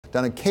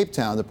down in Cape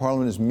Town, the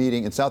parliament is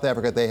meeting in South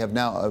Africa. They have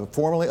now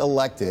formally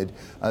elected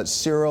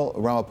Cyril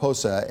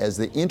Ramaphosa as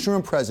the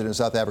interim president of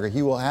South Africa.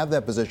 He will have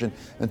that position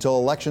until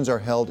elections are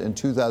held in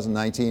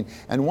 2019.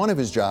 And one of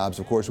his jobs,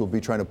 of course, will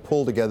be trying to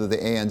pull together the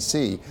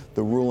ANC,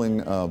 the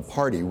ruling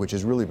party, which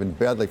has really been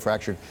badly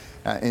fractured,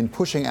 in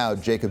pushing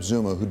out Jacob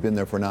Zuma, who'd been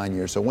there for 9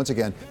 years. So once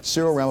again,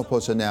 Cyril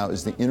Ramaphosa now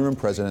is the interim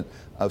president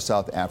of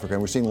South Africa.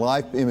 And we're seeing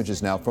live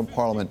images now from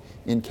Parliament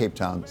in Cape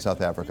Town,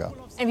 South Africa.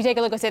 And if you take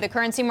a look at, say, the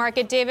currency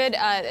market, David,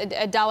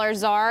 a dollar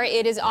ZAR,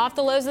 it is off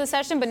the lows of the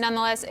session, but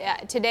nonetheless,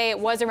 today it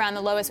was around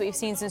the lowest we've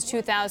seen since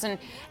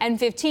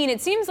 2015.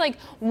 It seems like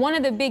one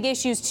of the big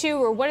issues, too,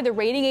 or what are the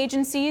rating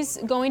agencies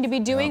going to be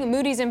doing?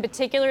 Moody's in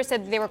particular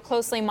said that they were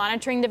closely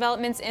monitoring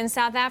developments in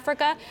South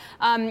Africa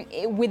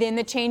within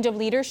the change of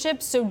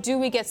leadership. So do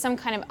we get some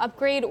kind of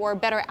upgrade or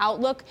better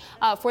outlook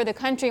for the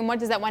country, and what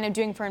does that wind up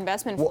doing for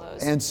investment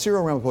flows? And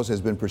Cyril Ramaphosa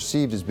has been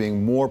perceived as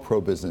being more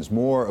pro-business,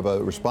 more of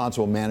a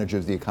responsible manager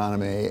of the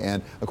economy.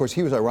 And, of course,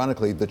 he was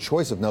ironically the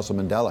choice of Nelson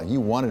Mandela. He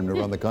wanted him to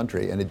run the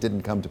country, and it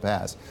didn't come to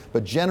pass.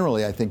 But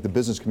generally, I think the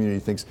business community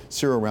thinks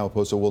Cyril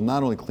Ramaphosa will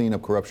not only clean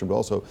up corruption, but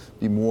also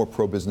be more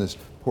pro-business,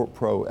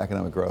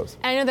 pro-economic growth.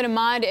 And I know that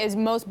Ahmad is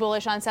most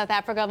bullish on South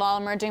Africa of all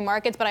emerging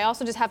markets, but I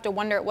also just have to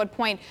wonder at what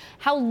point,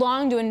 how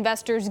long do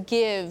investors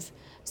give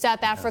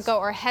South Africa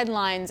or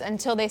headlines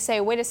until they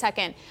say, wait a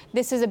second,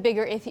 this is a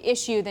bigger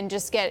issue than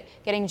just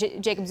getting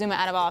Jacob Zuma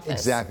out of office?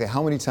 Exactly.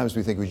 How many times do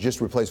we think we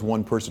just replace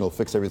one person will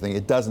fix everything?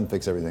 It doesn't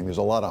fix everything. There's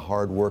a lot of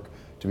hard work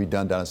to be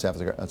done down in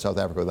South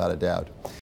Africa without a doubt.